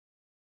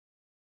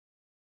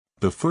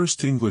The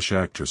First English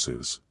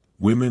Actresses,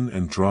 Women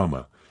and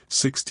Drama,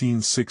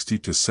 1660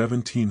 to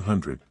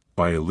 1700,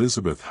 by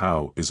Elizabeth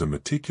Howe is a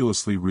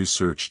meticulously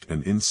researched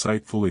and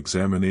insightful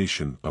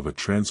examination of a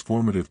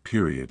transformative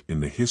period in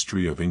the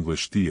history of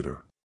English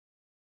theatre.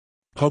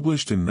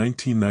 Published in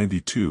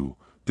 1992,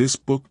 this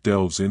book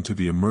delves into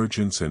the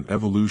emergence and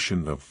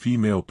evolution of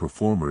female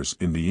performers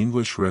in the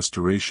English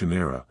Restoration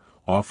era,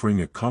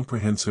 offering a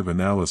comprehensive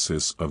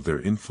analysis of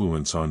their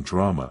influence on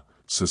drama,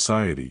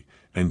 society,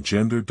 and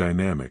gender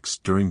dynamics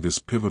during this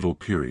pivotal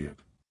period.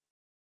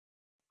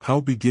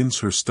 Howe begins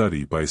her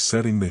study by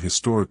setting the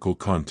historical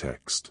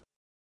context.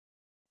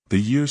 The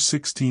year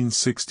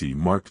 1660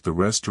 marked the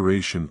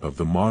restoration of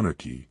the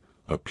monarchy,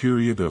 a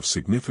period of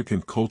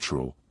significant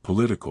cultural,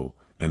 political,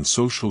 and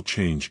social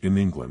change in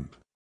England.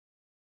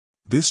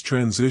 This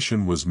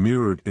transition was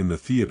mirrored in the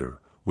theatre,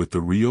 with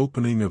the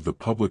reopening of the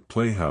public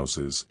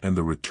playhouses and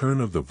the return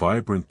of the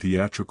vibrant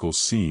theatrical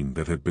scene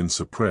that had been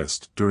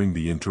suppressed during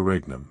the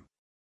Interregnum.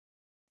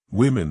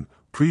 Women,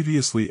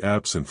 previously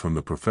absent from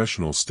the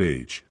professional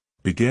stage,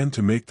 began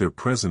to make their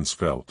presence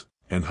felt,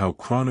 and Howe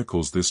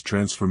chronicles this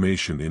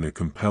transformation in a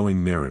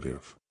compelling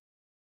narrative.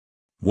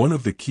 One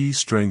of the key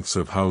strengths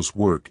of Howe's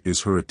work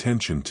is her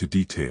attention to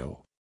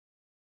detail.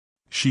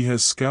 She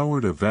has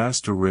scoured a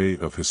vast array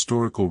of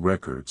historical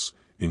records,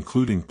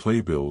 including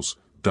playbills,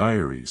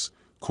 diaries,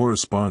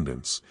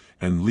 correspondence,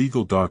 and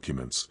legal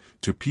documents,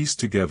 to piece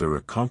together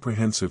a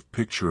comprehensive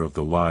picture of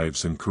the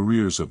lives and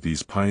careers of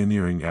these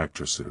pioneering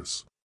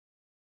actresses.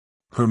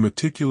 Her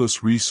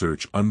meticulous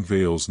research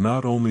unveils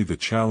not only the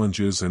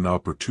challenges and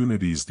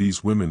opportunities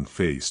these women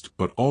faced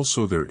but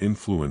also their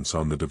influence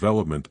on the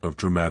development of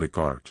dramatic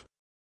art.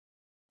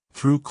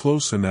 Through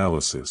close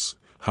analysis,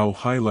 Howe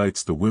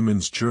highlights the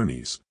women's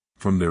journeys,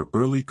 from their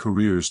early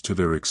careers to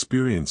their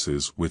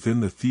experiences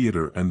within the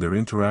theater and their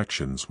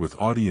interactions with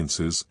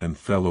audiences and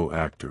fellow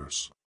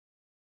actors.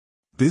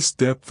 This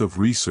depth of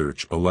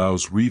research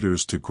allows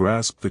readers to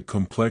grasp the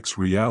complex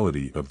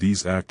reality of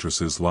these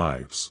actresses'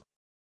 lives.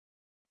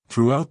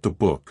 Throughout the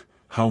book,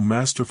 Howe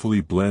masterfully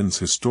blends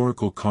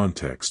historical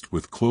context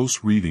with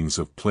close readings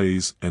of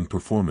plays and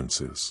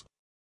performances.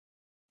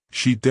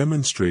 She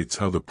demonstrates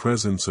how the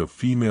presence of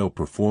female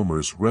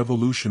performers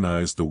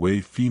revolutionized the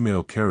way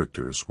female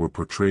characters were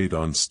portrayed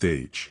on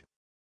stage.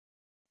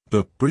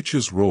 The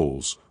breeches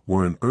roles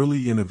were an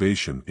early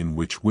innovation in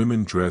which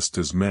women dressed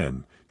as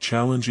men,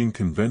 challenging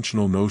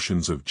conventional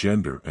notions of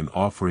gender and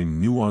offering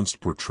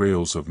nuanced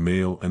portrayals of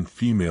male and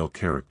female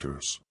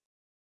characters.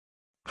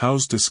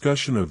 Howe's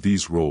discussion of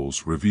these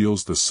roles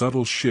reveals the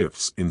subtle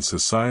shifts in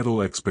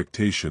societal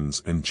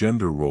expectations and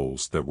gender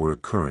roles that were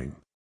occurring.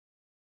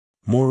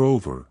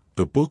 Moreover,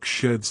 the book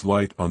sheds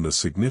light on the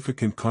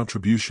significant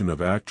contribution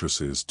of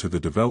actresses to the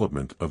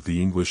development of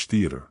the English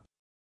theatre.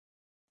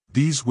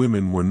 These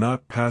women were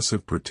not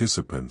passive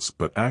participants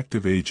but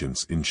active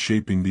agents in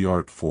shaping the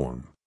art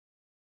form.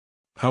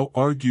 Howe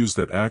argues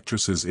that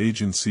actresses'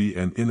 agency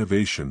and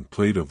innovation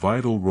played a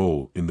vital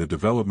role in the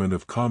development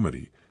of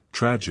comedy,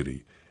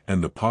 tragedy,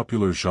 and the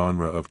popular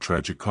genre of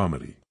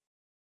tragicomedy.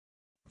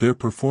 Their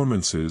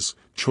performances,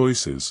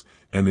 choices,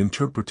 and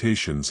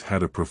interpretations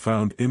had a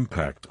profound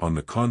impact on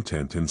the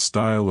content and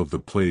style of the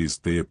plays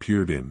they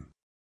appeared in.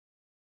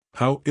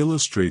 Howe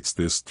illustrates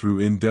this through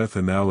in-depth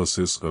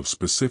analysis of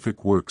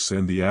specific works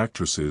and the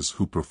actresses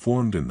who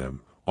performed in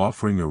them,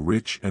 offering a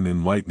rich and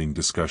enlightening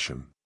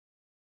discussion.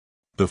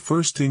 The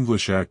First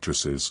English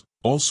Actresses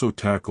also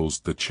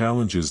tackles the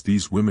challenges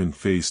these women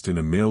faced in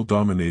a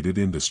male-dominated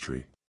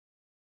industry.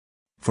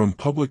 From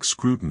public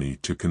scrutiny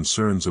to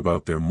concerns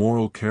about their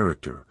moral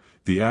character,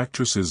 the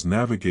actresses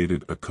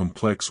navigated a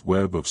complex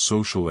web of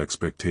social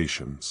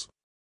expectations.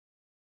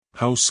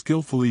 Howe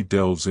skillfully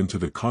delves into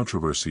the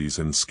controversies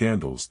and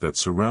scandals that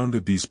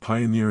surrounded these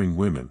pioneering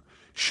women,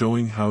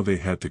 showing how they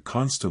had to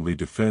constantly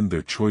defend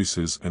their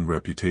choices and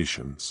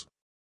reputations.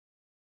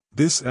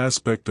 This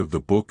aspect of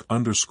the book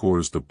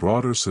underscores the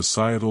broader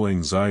societal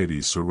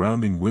anxieties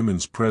surrounding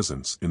women's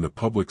presence in the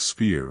public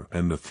sphere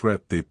and the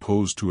threat they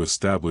pose to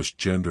established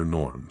gender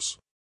norms.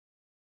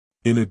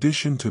 In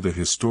addition to the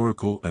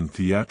historical and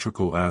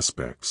theatrical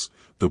aspects,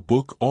 the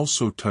book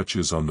also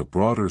touches on the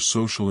broader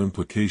social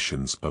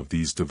implications of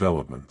these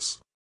developments.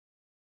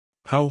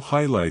 Howe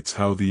highlights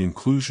how the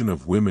inclusion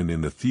of women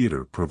in the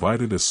theatre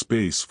provided a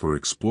space for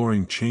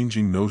exploring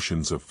changing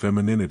notions of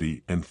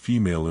femininity and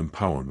female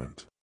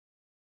empowerment.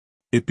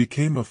 It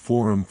became a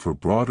forum for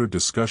broader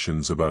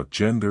discussions about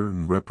gender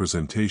and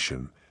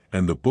representation,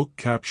 and the book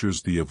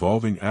captures the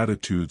evolving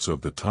attitudes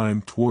of the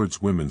time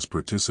towards women's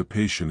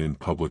participation in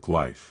public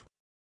life.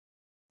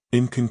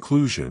 In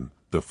conclusion,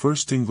 The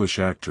First English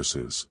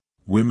Actresses,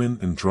 Women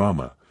and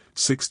Drama,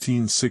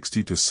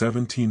 1660 to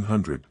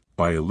 1700,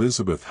 by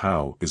Elizabeth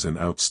Howe is an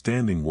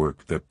outstanding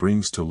work that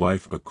brings to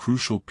life a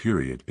crucial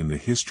period in the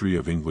history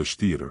of English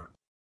theatre.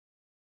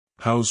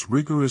 Howe's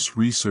rigorous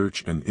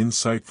research and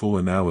insightful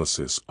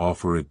analysis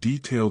offer a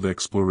detailed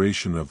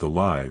exploration of the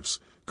lives,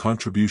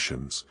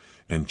 contributions,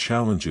 and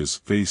challenges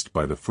faced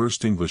by the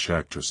first English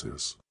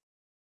actresses.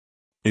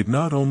 It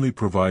not only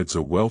provides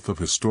a wealth of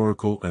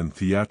historical and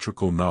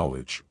theatrical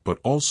knowledge but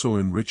also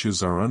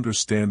enriches our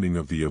understanding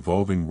of the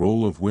evolving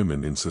role of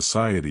women in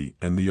society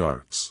and the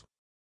arts.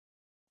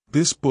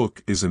 This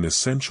book is an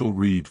essential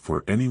read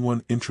for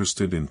anyone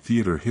interested in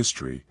theater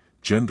history,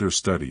 gender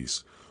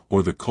studies,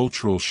 or the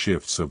cultural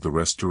shifts of the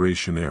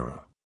Restoration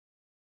era.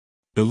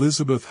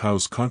 Elizabeth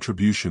Howe's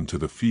contribution to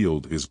the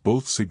field is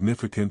both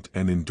significant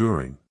and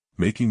enduring,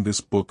 making this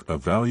book a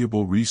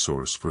valuable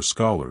resource for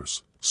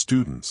scholars,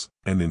 students,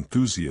 and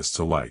enthusiasts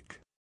alike.